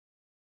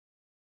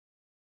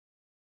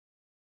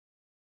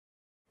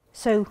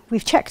So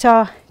we've checked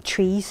our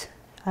trees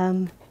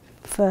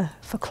for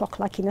clock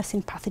likeness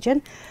in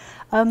Pathogen.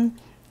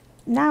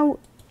 Now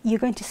you're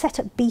going to set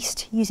up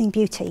BEAST using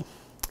BEAUTI.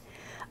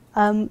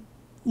 You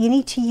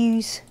need to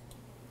use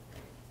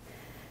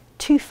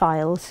two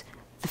files.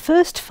 The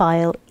first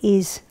file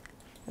is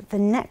the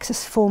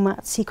Nexus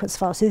format sequence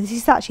file. So this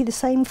is actually the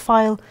same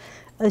file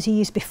as you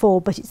used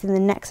before, but it's in the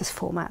Nexus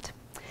format.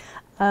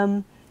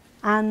 And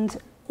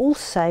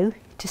also,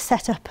 to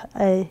set up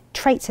a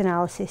traits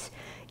analysis,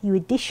 you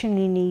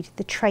additionally need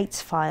the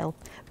traits file.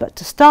 But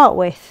to start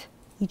with,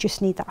 you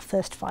just need that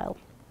first file.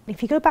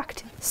 If you go back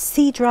to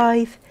C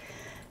drive,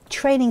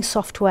 training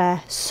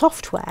software,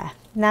 software,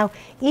 now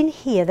in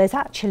here there's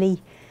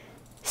actually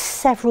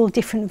several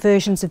different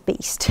versions of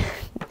BEAST.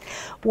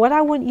 What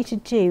I want you to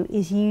do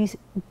is use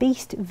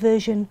BEAST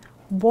version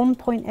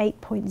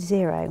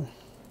 1.8.0.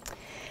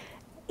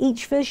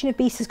 Each version of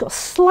BEAST has got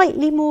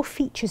slightly more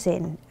features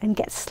in and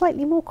gets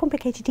slightly more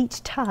complicated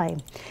each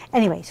time.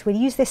 Anyway, so we'll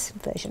use this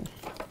version.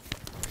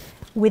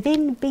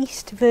 Within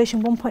BEAST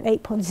version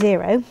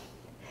 1.8.0,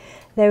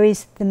 there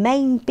is the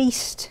main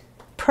BEAST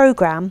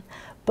program,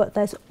 but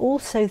there's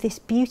also this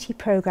BEAUTI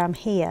program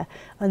here,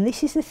 and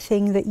this is the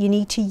thing that you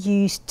need to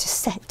use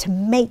to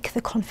make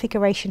the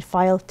configuration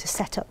file to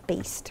set up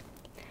BEAST.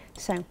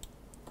 So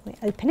we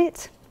open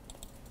it.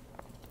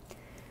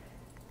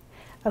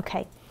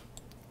 Okay.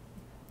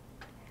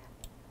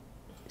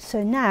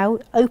 So now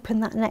open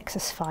that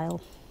Nexus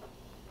file.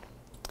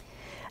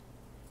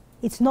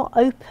 It's not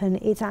open,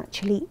 it's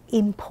actually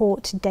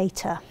import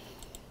data.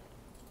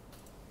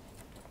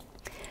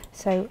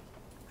 So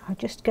I'll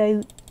just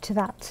go to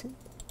that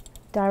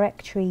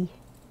directory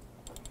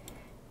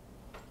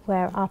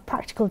where our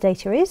practical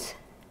data is.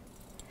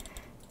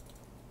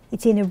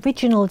 It's in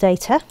original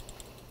data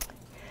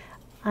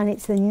and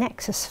it's the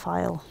Nexus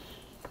file.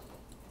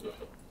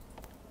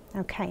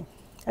 Okay,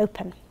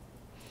 open.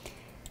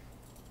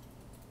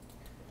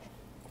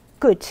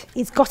 Good,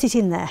 it's got it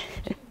in there.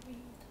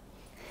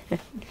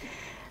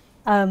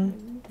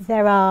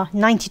 There are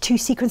 92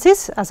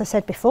 sequences, as I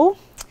said before,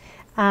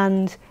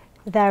 and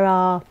there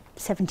are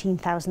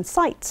 17,000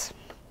 sites,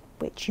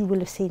 which you will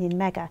have seen in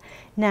Mega.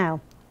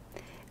 Now,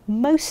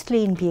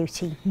 mostly in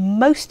BEAUTI,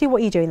 mostly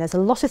what you're doing, there's a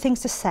lot of things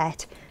to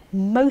set,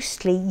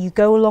 mostly you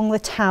go along the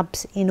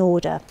tabs in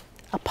order,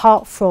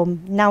 apart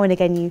from now and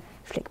again you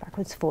flick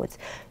backwards and forwards.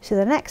 So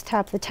the next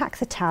tab, the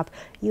Taxa tab,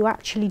 you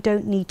actually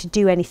don't need to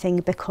do anything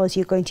because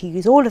you're going to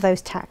use all of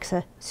those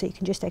taxa, so you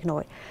can just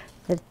ignore it.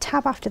 The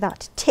tab after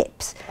that,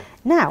 tips.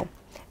 Now,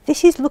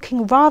 this is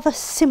looking rather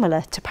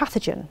similar to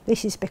Pathogen.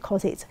 This is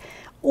because it's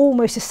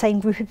almost the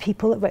same group of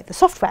people that wrote the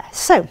software.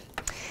 So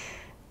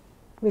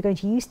we're going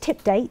to use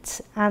tip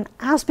dates, and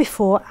as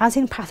before, as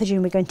in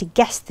Pathogen, we're going to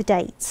guess the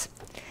dates.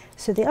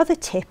 So the other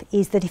tip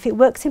is that if it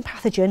works in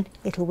Pathogen,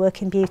 it'll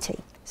work in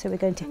BEAUTI. So we're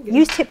going to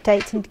use tip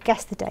dates and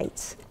guess the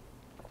dates.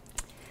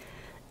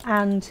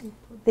 And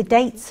the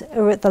dates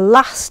are at the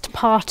last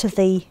part of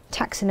the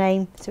taxa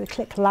name. So we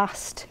click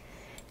last,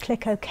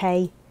 click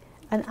OK.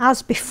 And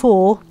as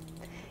before,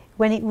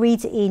 when it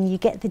reads it in, you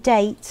get the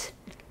date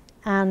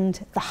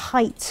and the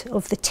height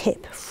of the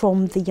tip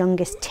from the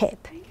youngest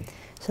tip.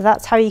 So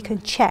that's how you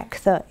can check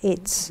that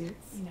it's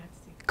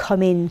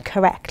come in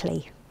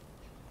correctly.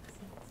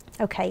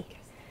 Okay,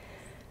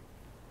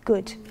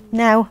 good.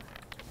 Now,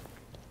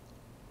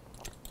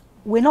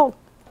 we're not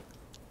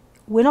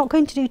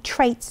going to do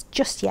traits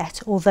just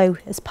yet, although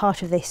as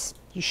part of this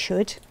you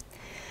should.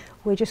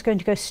 We're just going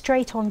to go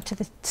straight on to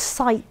the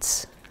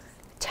Sites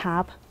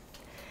tab,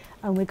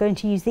 and we're going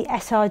to use the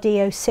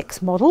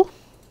SRD06 model.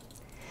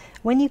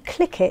 When you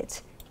click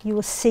it, you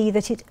will see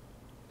that it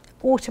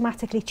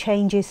automatically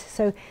changes.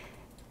 So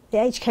the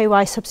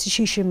Hky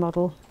Substitution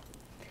Model,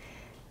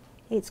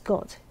 it's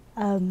got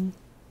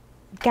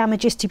gamma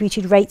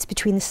distributed rates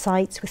between the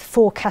sites with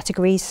 4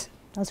 categories,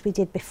 as we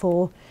did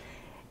before.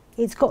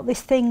 It's got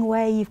this thing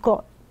where you've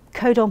got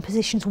codon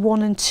positions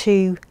 1 and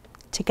 2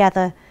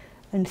 together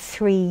and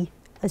 3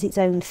 as its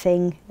own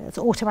thing. It's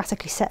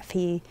automatically set for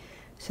you,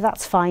 so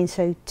that's fine.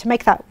 So to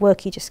make that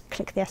work, you just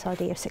click the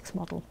SRD06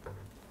 model.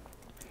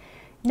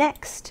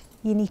 Next,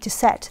 you need to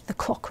set the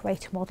clock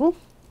rate model.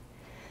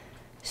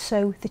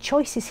 So the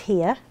choices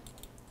here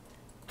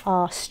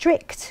are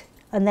strict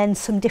and then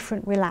some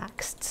different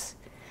relaxeds.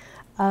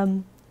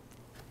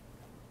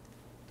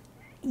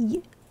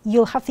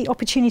 You'll have the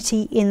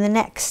opportunity in the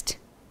next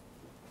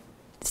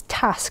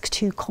task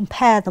to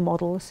compare the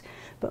models,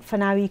 but for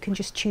now you can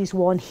just choose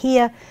one.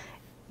 Here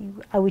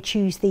I would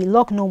choose the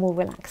log normal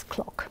relaxed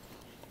clock.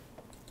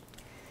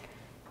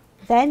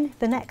 Then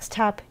the next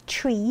tab,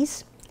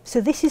 trees. So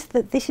this is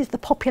the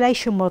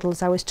population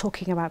models I was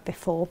talking about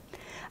before,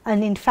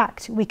 and in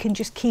fact we can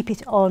just keep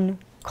it on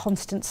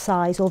constant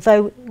size,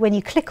 although when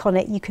you click on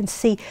it you can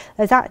see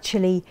there's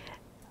actually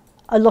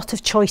a lot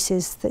of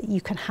choices that you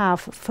can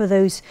have for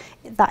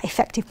that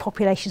effective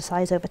population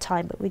size over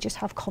time, but we just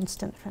have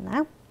constant for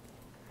now.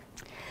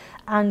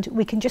 And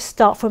we can just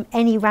start from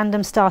any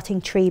random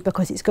starting tree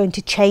because it's going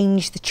to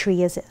change the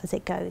tree as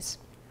it goes.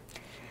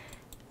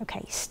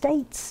 Okay,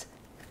 states.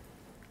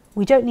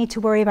 We don't need to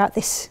worry about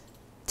this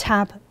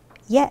tab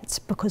yet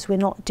because we're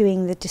not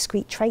doing the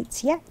discrete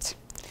traits yet.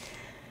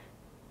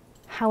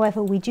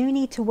 However, we do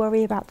need to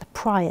worry about the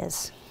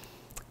priors.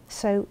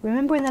 So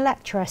remember in the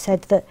lecture I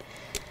said that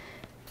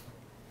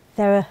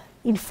there are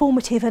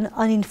informative and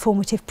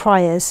uninformative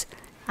priors,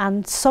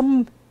 and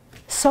some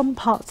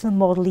parts of the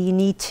model you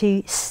need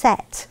to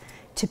set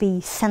to be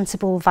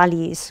sensible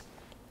values.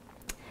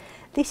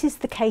 This is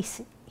the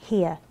case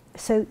here.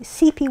 So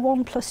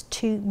CP1 plus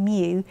 2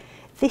 mu,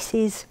 this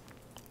is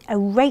a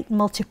rate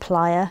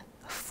multiplier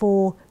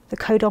for the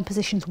codon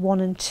positions 1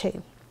 and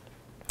 2.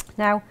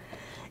 Now,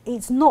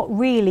 it's not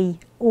really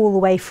all the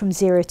way from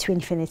 0 to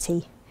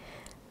infinity.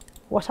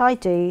 What I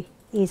do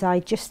is I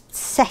just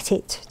set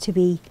it to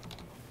be,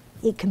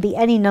 it can be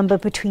any number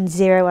between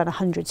 0 and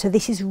 100. So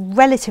this is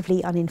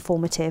relatively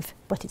uninformative,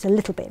 but it's a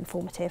little bit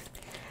informative.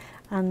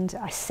 And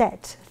I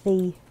set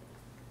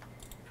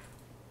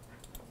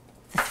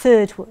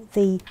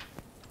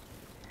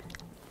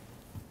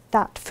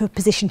that for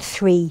position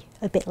 3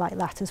 a bit like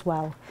that as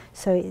well.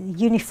 So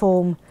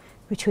uniform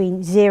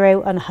between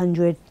 0 and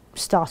 100,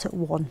 start at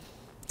 1.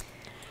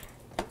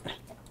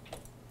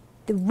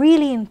 The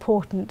really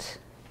important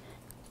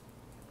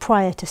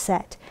prior to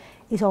set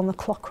is on the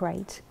clock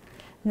rate.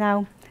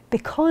 Now,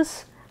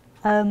 because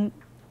in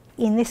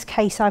this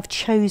case I've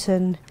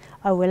chosen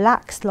a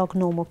relaxed log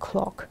normal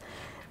clock,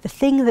 the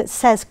thing that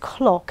says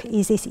clock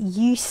is this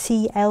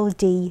UCLD.mean.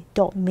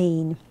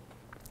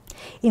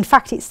 In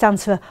fact, it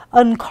stands for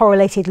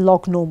uncorrelated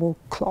log normal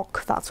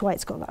clock. That's why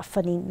it's got that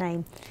funny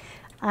name.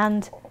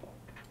 And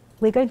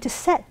we're going to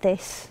set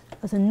this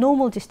as a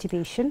normal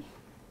distribution.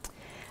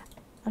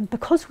 And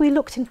because we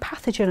looked in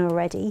pathogen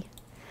already,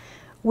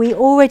 we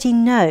already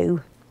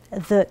know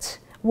that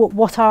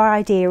what our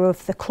idea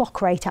of the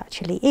clock rate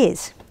actually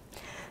is.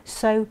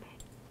 So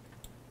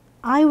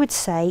I would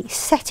say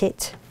set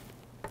it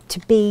to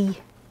be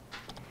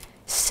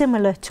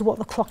similar to what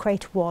the clock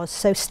rate was.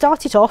 So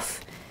start it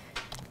off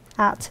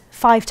at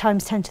 5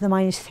 times 10 to the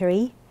minus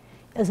 3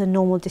 as a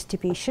normal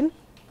distribution.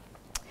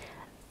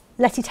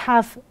 Let it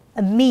have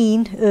a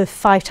mean of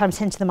 5 times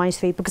 10 to the minus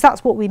 3 because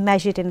that's what we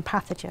measured in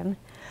pathogen.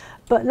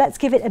 But let's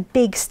give it a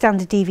big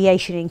standard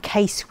deviation in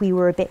case we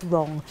were a bit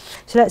wrong.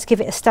 So let's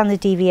give it a standard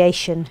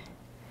deviation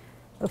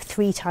of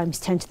 3 times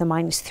 10 to the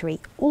minus 3.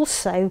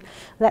 Also,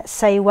 let's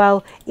say,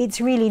 well, it's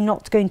really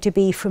not going to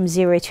be from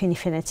 0 to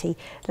infinity.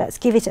 Let's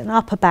give it an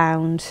upper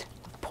bound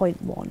of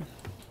 0.1.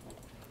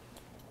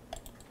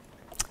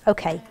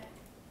 Okay,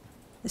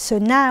 so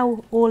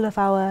now all of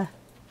our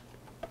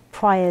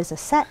priors are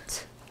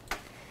set.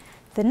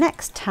 The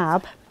next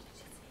tab,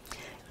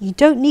 you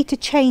don't need to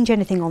change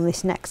anything on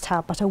this next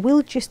tab, but I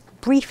will just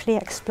briefly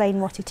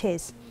explain what it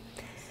is.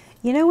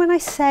 You know when I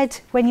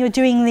said when you're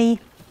doing the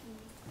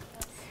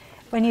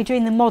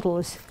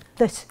models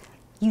that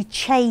you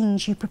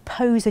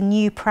propose a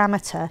new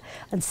parameter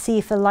and see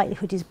if the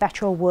likelihood is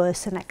better or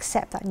worse and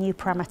accept that new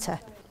parameter?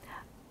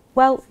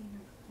 Well,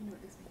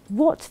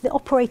 what the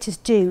operators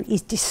do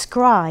is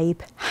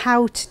describe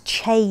how to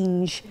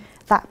change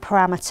that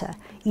parameter.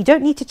 You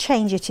don't need to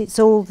change it, it's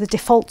all, the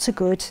defaults are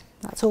good,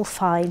 that's all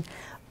fine,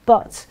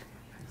 but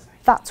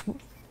that's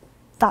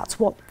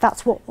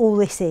what all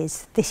this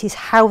is. This is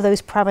how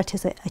those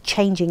parameters are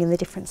changing in the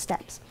different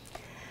steps.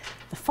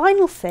 The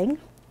final thing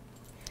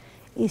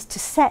is to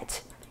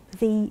set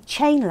the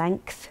chain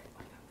length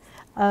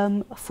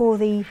for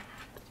the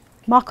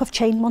Markov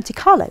chain Monte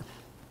Carlo.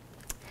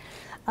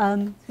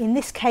 In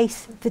this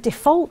case, the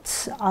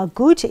defaults are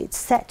good. It's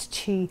set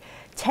to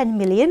 10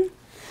 million,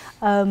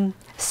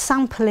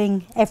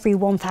 sampling every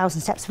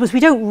 1,000 steps, because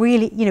we don't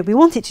really, we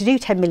want it to do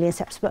 10 million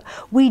steps, but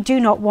we do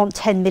not want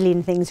 10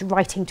 million things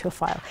writing to a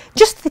file.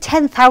 Just the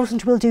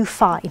 10,000 will do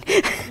fine.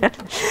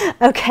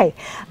 Okay.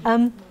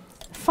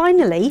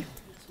 Finally,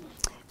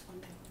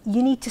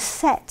 you need to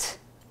set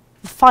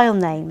the file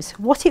names.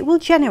 What it will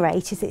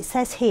generate is, it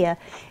says here,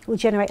 it will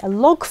generate a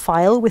log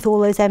file with all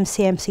those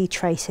MCMC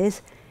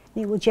traces.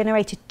 It will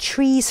generate a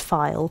trees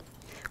file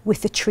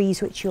with the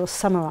trees which you'll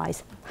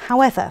summarise.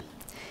 However,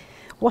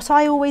 what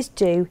I always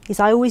do is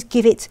I always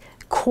give it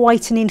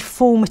quite an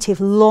informative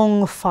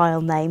long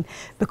file name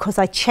because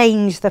I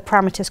change the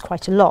parameters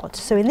quite a lot.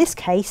 So in this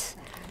case,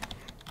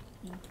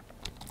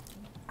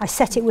 I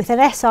set it with an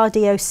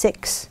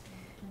SRD06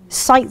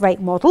 site rate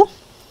model,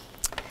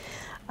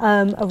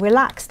 a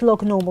relaxed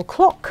log normal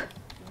clock,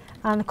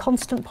 and a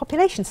constant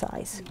population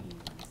size.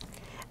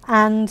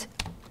 And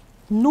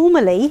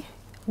normally,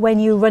 when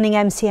you're running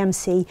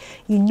MCMC,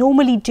 you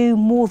normally do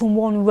more than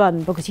one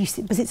run because it's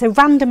a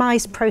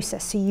randomized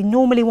process, so you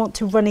normally want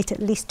to run it at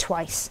least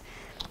twice.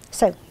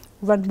 So,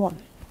 run 1.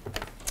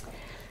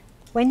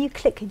 When you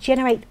click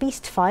Generate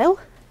Beast File,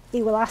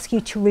 it will ask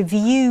you to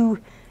review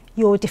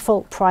your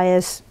default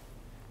priors,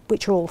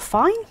 which are all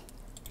fine,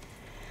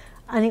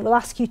 and it will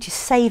ask you to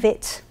save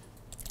it,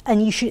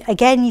 and you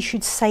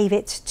should save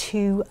it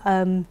to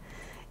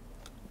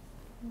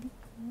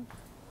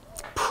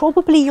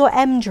probably your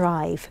M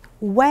drive.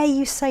 Where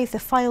you save the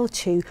file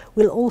to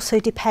will also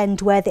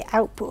depend where the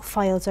output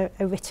files are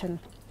written.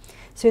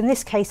 So in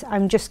this case,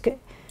 I'm just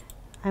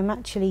I'm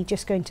actually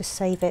just going to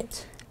save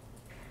it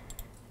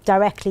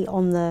directly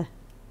on the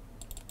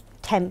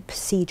temp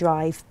C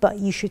drive, but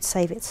you should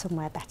save it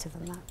somewhere better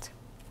than that.